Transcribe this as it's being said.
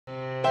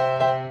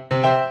Hi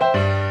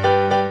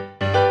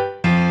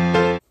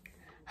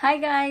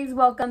guys,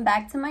 welcome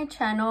back to my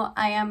channel.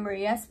 I am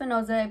Maria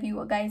Espinoza. If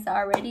you guys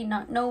already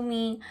not know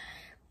me,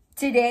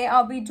 today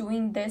I'll be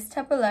doing this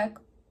type of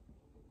look.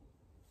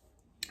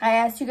 I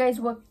asked you guys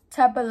what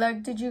type of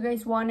look did you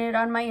guys want it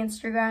on my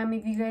Instagram.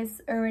 If you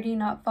guys already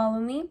not follow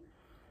me,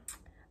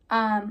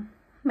 my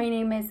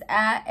name is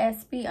at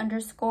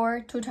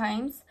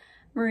 @sb_2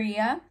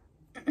 Maria.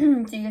 So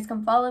you guys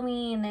can follow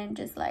me, and then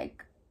just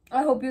like,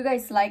 I hope you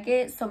guys like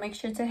it, so make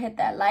sure to hit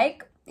that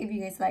like if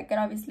you guys like it,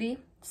 obviously.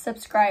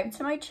 Subscribe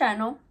to my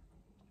channel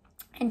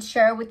and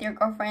share it with your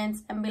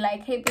girlfriends and be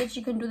like, hey bitch,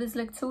 you can do this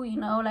look too, you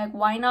know, like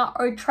why not?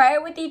 Or try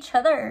it with each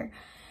other,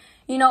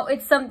 you know.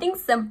 It's something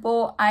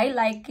simple. I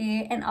like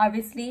it, and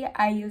obviously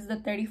I use the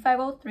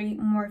 3503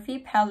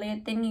 Morphe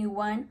palette, the new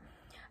one.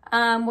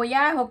 Well,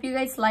 yeah, I hope you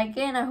guys like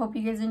it, and I hope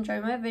you guys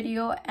enjoy my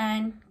video,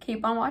 and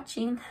keep on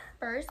watching.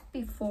 First,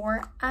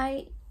 before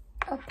I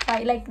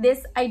apply like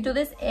this, I do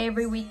this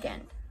every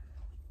weekend.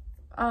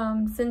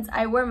 Since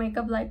I wear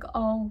makeup like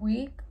all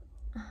week,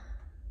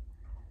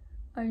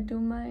 I do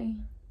my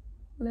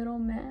little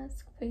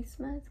mask, face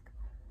mask.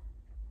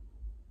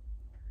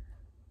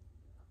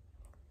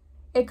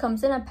 It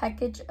comes in a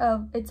package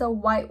of, it's a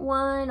white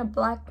one, a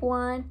black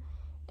one,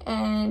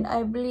 and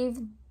I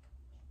believe,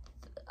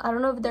 I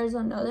don't know if there's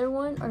another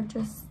one or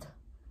just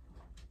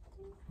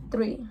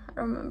 3. I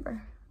don't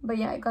remember. But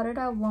yeah, I got it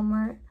at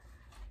Walmart.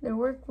 They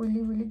work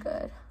really, really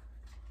good.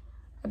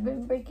 I've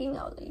been breaking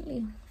out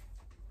lately.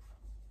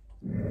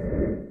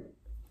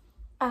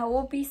 I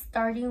will be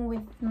starting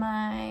with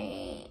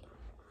my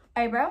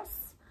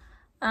eyebrows.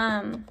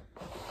 I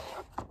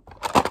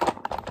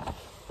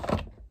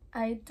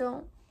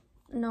don't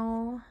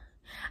know.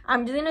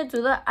 I'm just gonna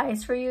do the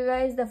eyes for you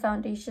guys, the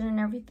foundation and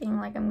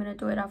everything. Like, I'm gonna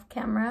do it off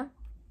camera,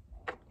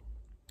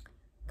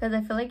 because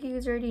I feel like you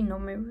guys already know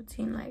my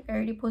routine. Like, I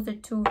already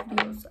posted 2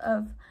 videos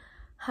of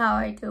how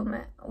I do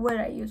what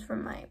I use for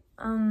my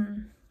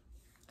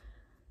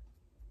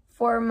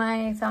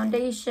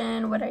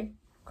foundation,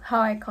 how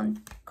I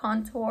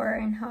contour,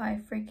 and how I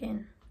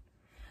freaking,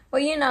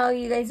 well, you know,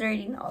 you guys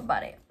already know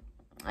about it.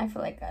 I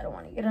feel like I don't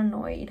want to get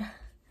annoyed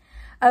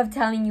of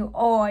telling you,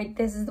 oh,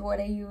 this is what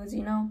I use,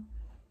 you know.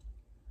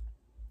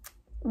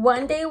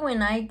 One day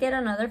when I get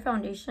another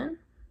foundation,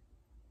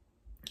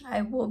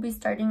 I will be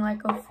starting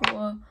like a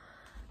full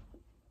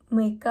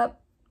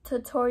makeup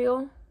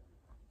tutorial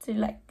to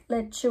like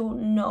let you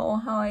know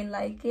how I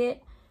like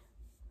it.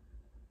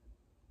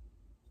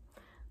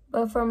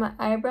 But for my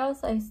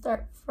eyebrows, I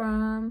start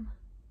from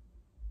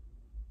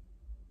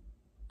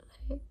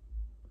like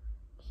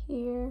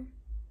here.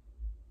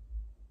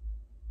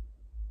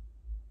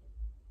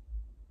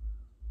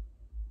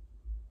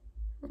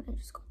 And I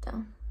just go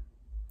down.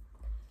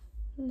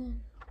 And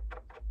then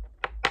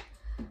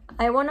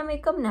I want to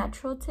make them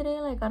natural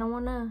today. Like, I don't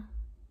want to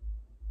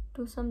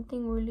do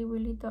something really,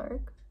 really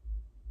dark.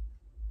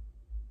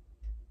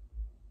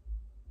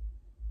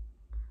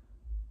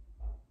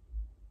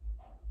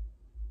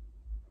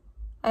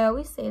 I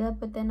always say that,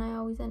 but then I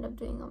always end up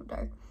doing them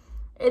dark.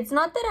 It's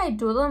not that I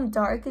do them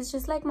dark, it's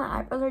just like my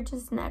eyebrows are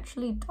just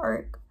naturally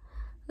dark.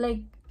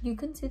 Like, you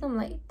can see them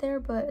light there,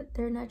 but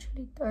they're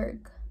naturally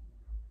dark.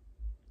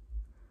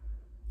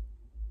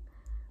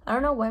 I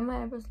don't know why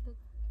my eyebrows look,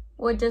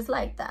 well, just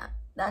like that.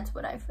 That's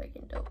what I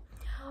freaking do.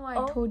 Oh,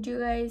 I told you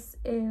guys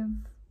if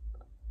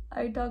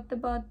I talked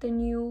about the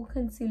new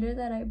concealer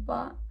that I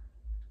bought.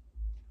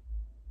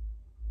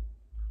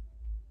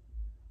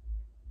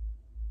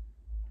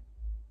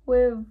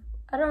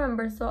 I don't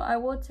remember, so I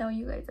will tell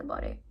you guys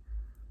about it.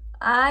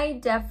 I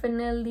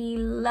definitely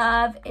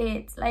love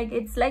it. Like,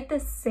 it's like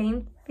the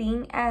same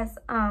thing as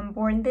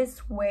Born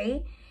This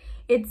Way.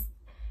 It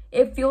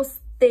feels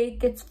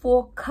thick, it's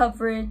full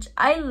coverage.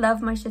 I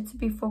love my shit to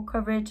be full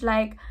coverage.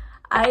 Like,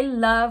 I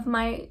love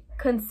my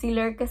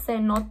concealer que se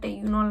note,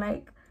 you know,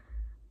 like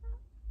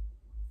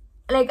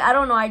I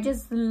don't know, I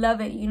just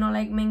love it, you know,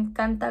 like me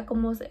encanta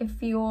como it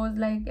feels,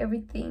 like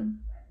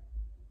everything.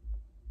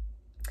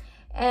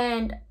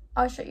 And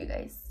I'll show you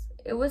guys.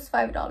 It was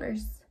 $5.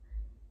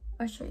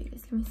 I'll show you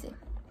guys. Let me see.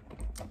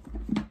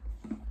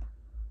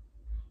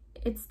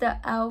 It's the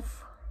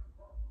elf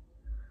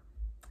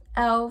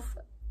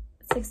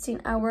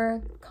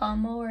 16-hour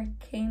camo or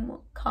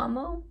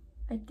camo.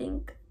 I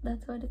think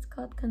that's what it's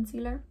called,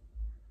 concealer.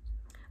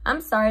 I'm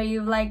sorry,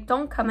 like,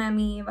 don't come at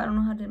me if I don't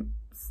know how to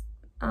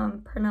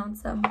pronounce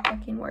some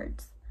fucking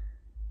words,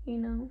 you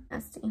know,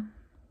 nasty.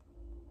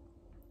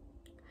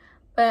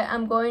 But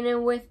I'm going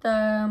in with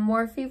the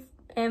Morphe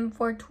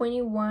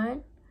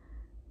M421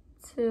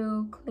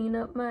 to clean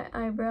up my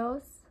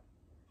eyebrows.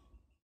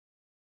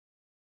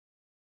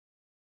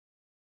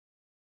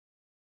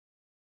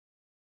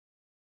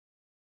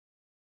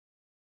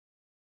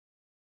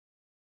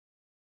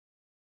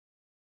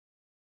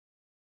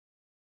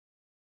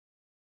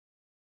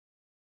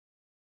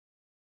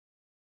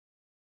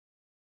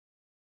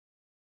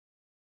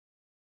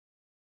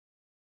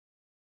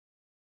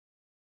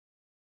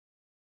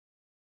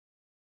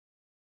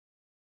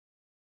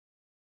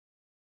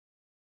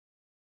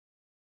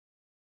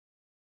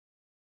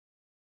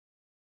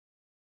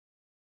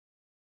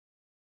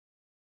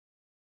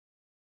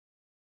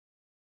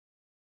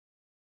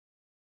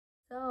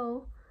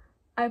 So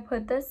I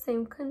put the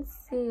same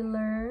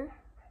concealer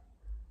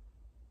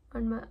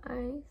on my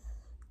eyes,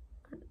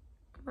 on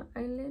my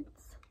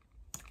eyelids.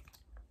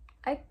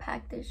 I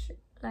packed this shit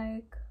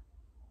like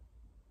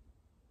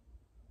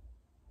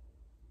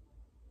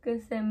que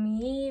se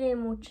mire,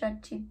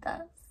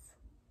 muchachitas.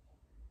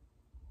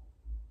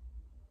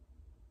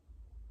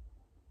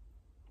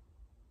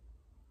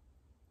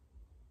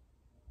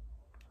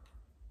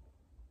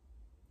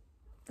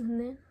 And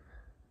then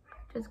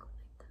just go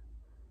like that.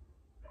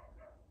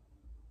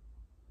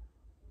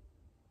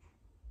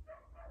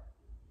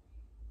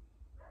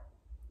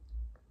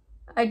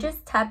 I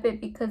just tap it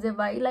because if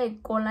I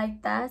like go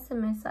like that, se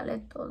me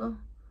sale todo.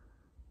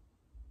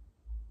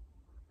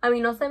 I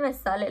mean, no se me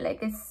sale,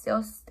 like it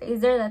still stays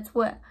there.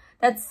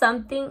 That's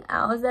something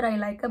else that I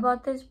like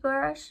about this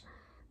brush,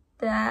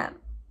 that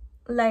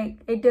like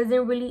it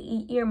doesn't really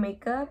eat your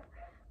makeup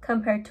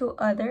compared to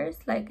others.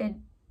 Like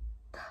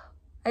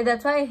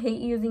that's why I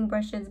hate using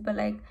brushes, but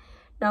like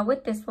not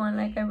with this one.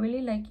 Like I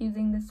really like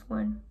using this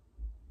one.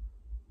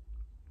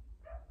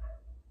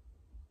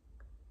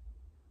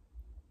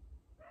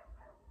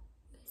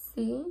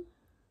 See,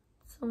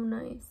 so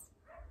nice.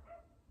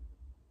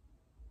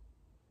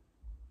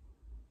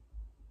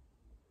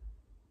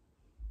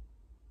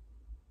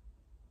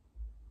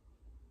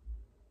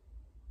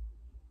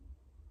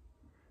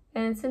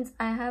 And since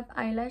I have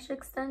eyelash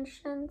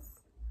extensions,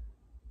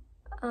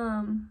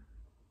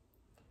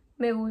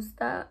 me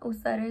gusta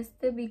usar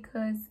este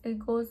because it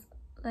goes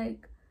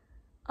like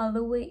all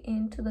the way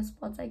into the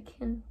spots I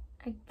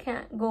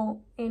can't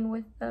go in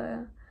with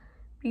the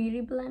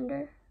beauty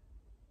blender,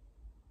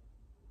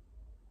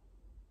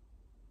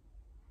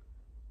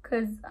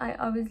 because I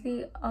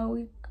obviously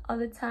always all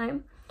the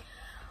time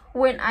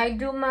when I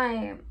do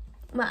my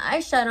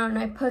eyeshadow and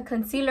I put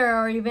concealer,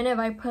 or even if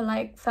I put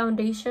like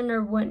foundation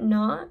or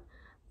whatnot,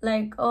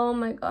 like oh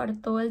my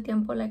god, todo el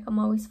tiempo, like I'm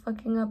always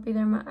fucking up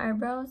either my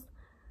eyebrows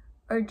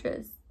or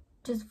just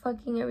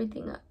fucking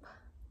everything up.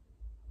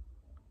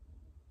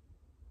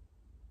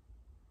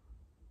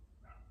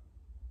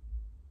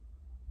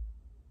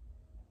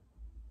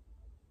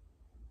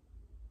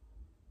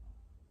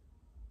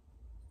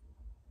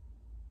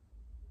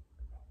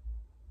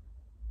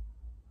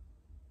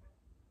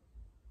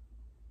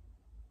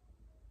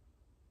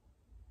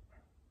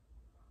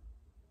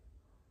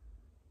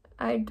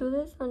 I do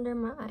this under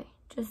my eye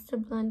just to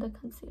blend the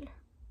concealer.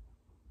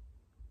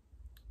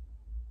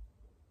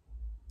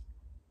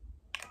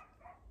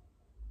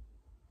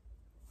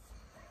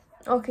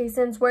 Okay,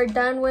 since we're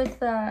done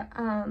with the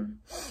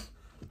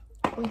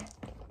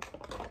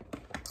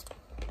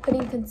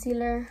putting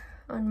concealer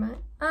on my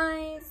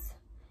eyes,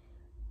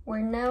 we're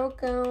now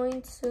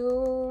going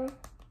to,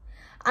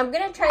 I'm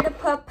gonna try to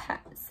put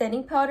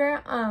setting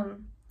powder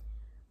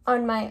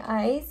on my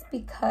eyes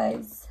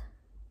because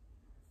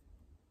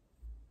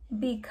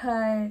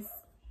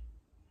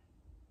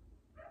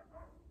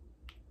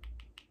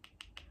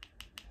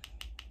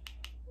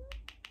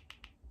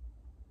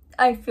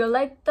I feel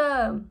like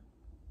the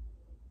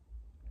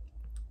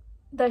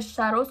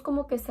shadows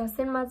como que se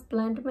hacen más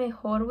blend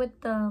mejor with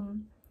the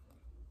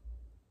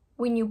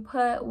when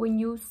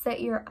you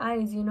set your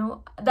eyes, you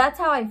know. That's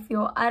how I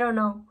feel. I don't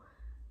know.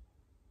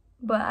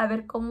 But a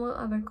ver cómo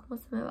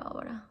se me va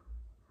ahora.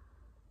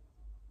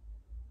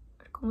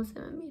 A ver cómo se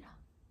me mira.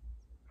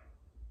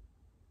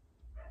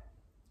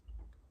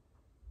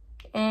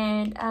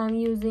 And I'm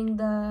using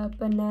the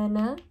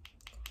banana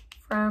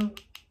from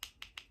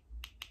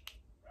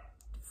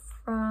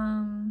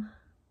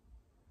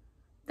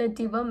the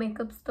Diva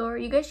makeup store.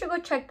 You guys should go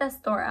check that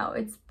store out.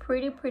 It's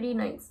pretty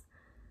nice.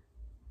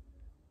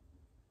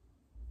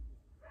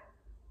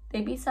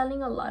 They be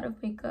selling a lot of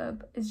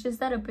makeup. It's just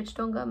that a bitch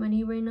don't got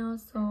money right now,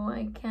 so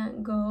I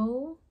can't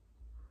go.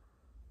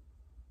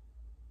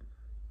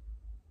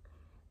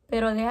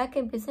 Pero deja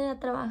que empiecen a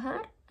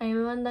trabajar. Ahí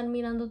me van a andar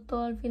mirando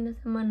todo el fin de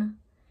semana.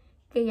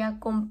 Que ya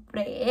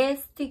compré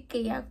este y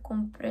que ya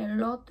compré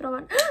el otro.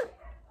 ¡Ah!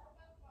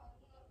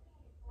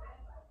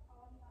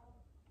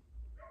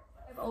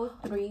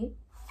 503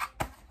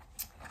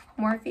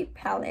 Morphe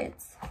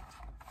palettes.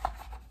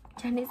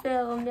 Ya ni sé de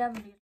dónde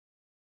abrir.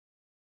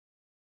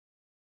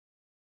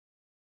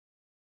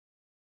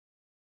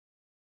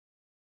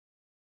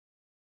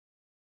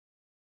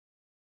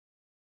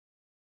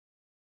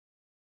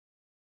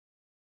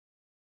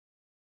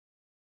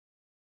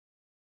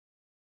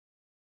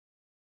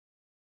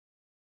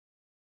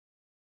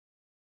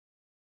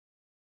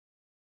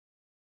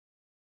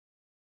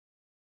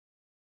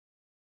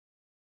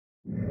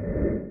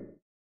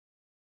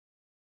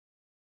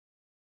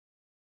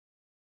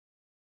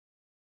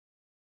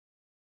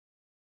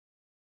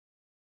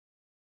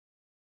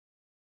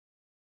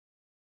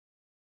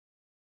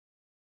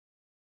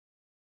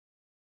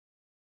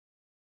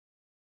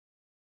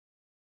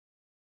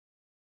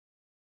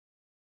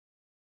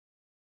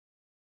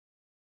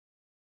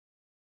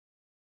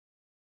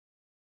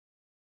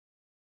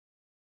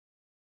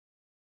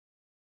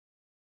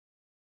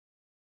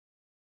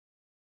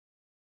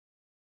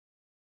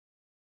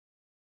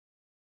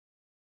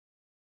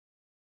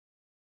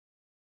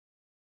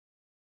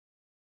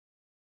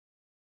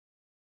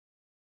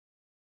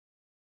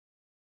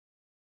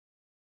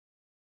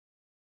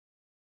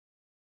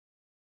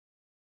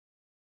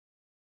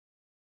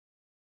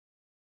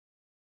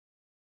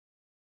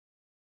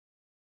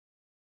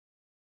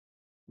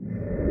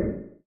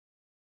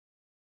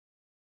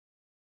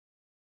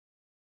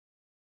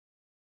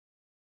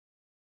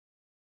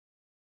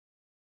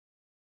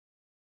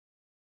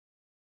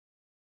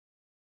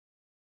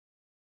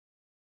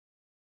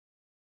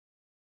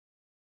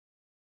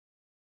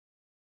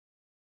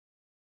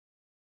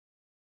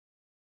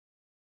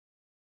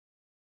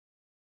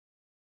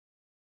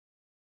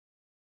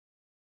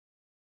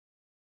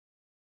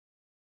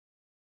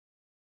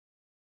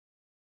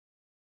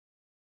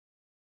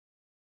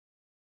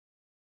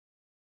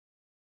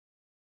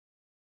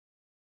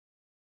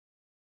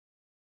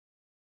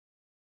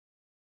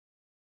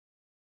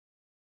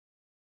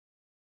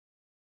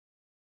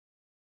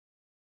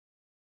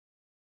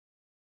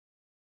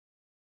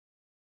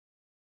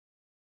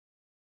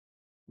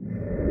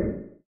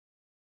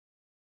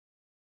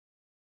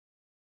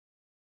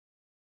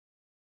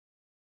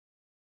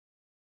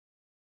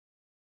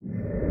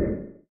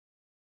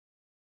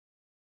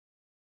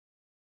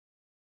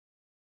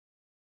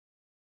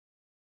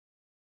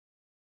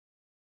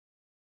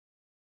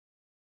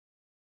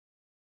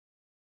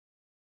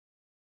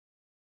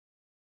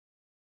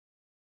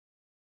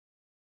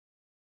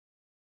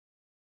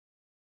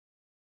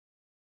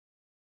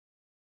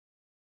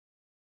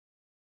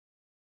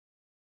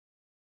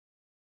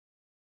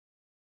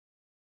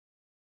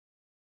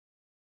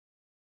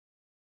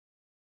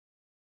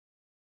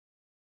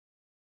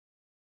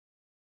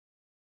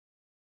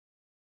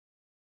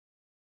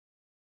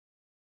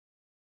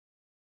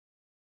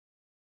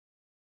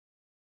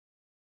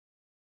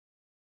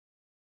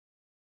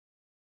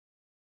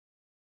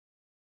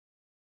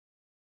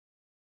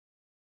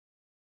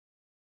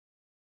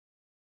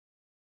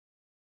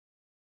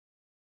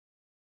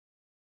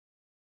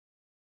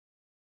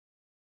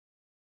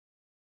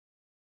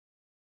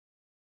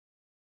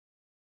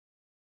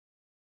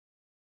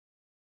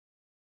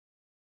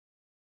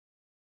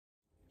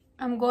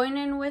 I'm going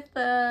in with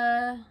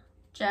the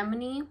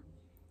Gemini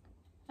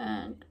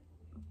and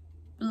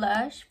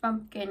blush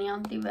from Kenny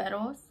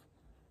Antiveros.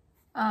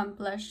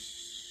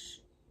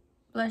 Blush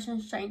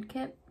and shine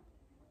kit.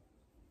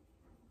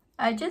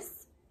 I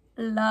just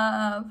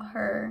love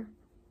her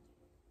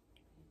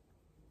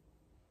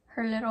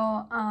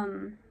little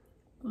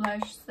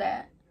blush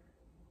set.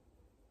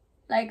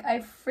 Like, I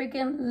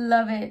freaking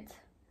love it.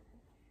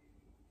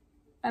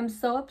 I'm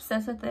so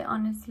obsessed with it,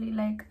 honestly.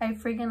 Like, I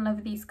freaking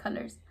love these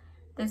colors.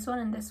 This one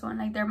and this one,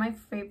 like, they're my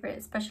favorite,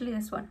 especially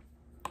this one.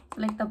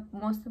 Like, the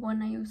most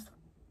one I use.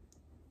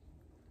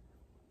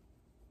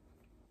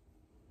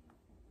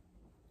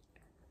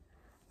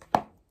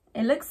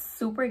 It looks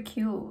super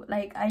cute.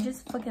 Like, I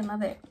just fucking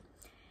love it.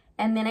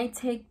 And then I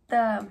take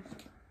the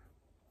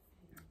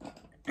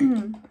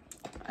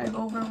I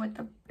go over with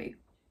the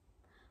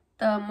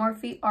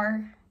Morphe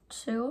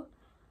R2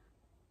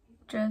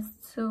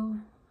 just to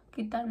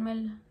quitarme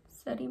el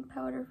setting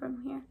powder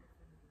from here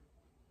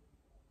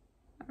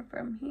or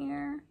from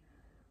here,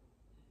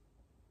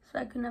 so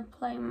I can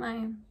apply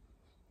my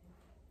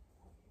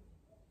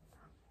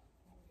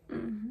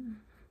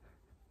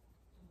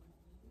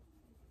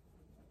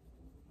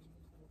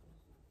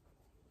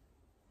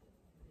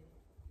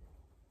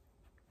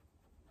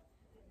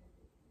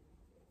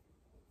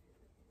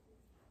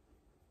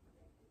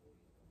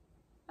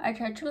I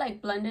tried to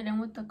like blend it in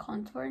with the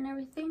contour and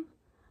everything,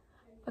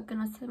 but que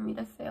no se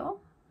mire feo.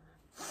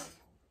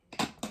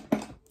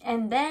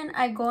 And then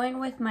I go in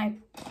with my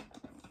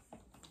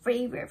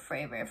favorite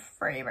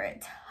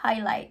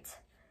highlight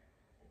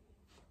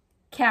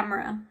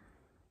camera.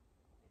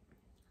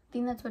 I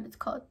think that's what it's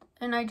called.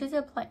 And I just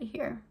apply it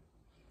here.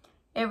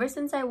 Ever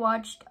since I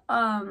watched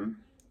Kylie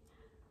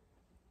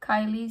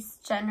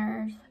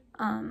Jenner's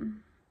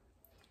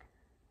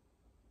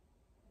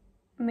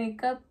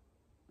makeup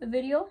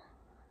video,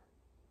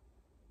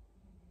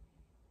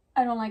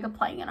 I don't like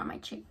applying it on my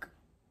cheek.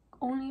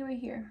 Only right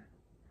here.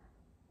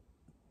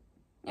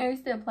 I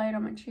used to apply it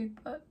on my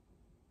cheek, but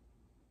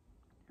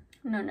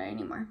no, not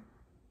anymore.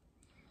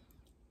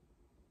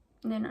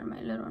 And then on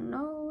my little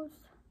nose.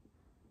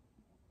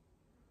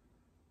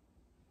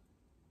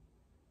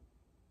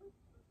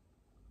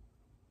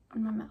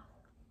 On my mouth.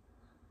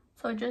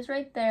 So just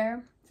right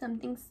there,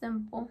 something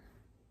simple.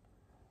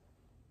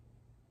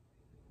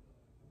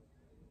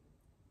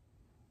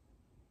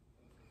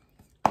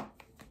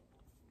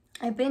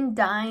 I've been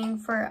dying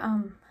for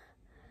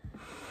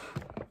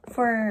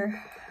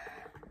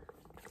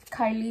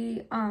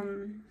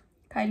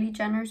Kylie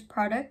Jenner's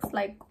products,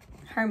 like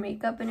her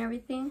makeup and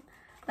everything.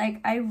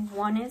 Like, I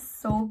want it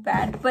so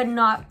bad, but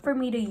not for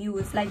me to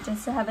use, like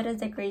just to have it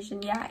as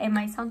decoration. Yeah, it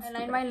might sound stupid.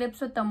 I line my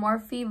lips with the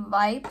Morphe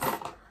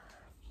Vibes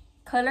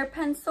color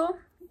pencil,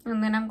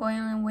 and then I'm going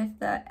in with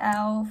the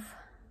e.l.f.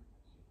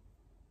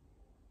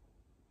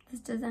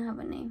 This doesn't have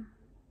a name.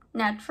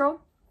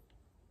 Natural.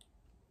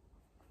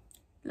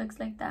 Looks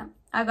like that.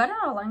 I got it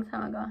a long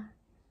time ago.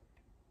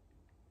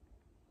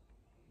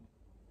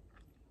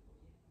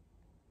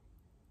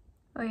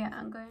 Oh yeah,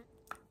 I'm going.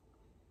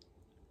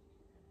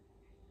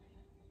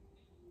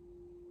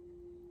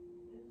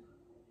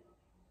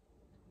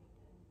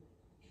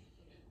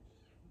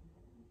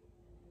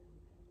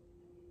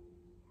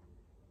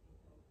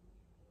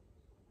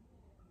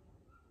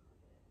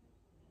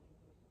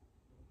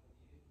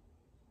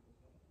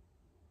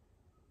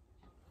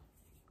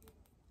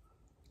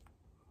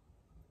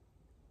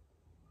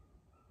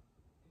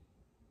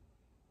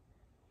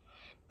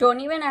 Don't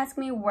even ask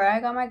me where I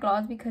got my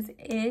gloss, because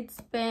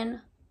it's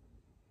been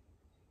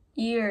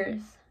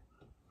years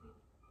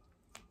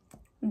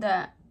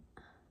that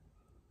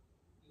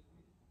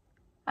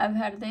I've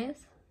had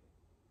this,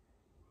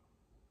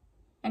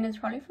 and it's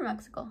probably from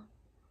Mexico.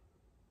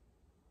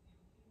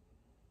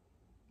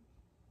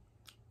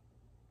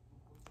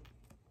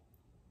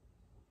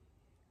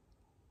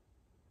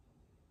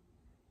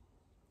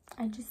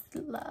 I just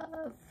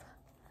love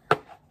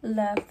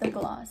the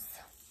gloss.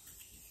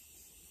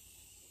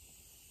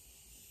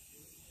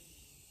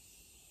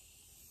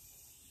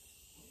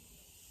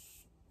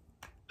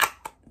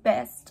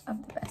 best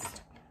of the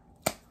best.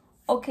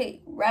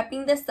 Okay,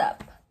 wrapping this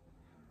up.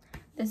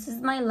 This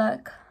is my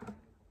look.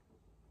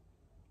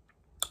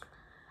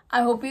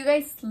 I hope you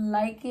guys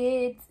like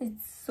it.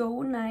 It's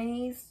so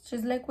nice.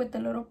 Just like with a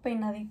little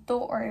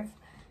peinadito, or if,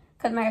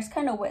 because my hair's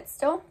kind of wet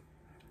still.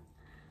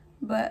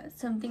 But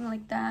something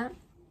like that.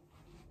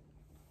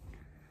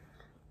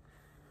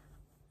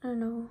 I don't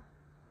know.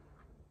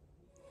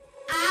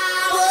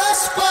 I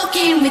was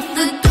walking with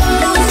the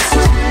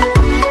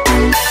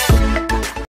ghost.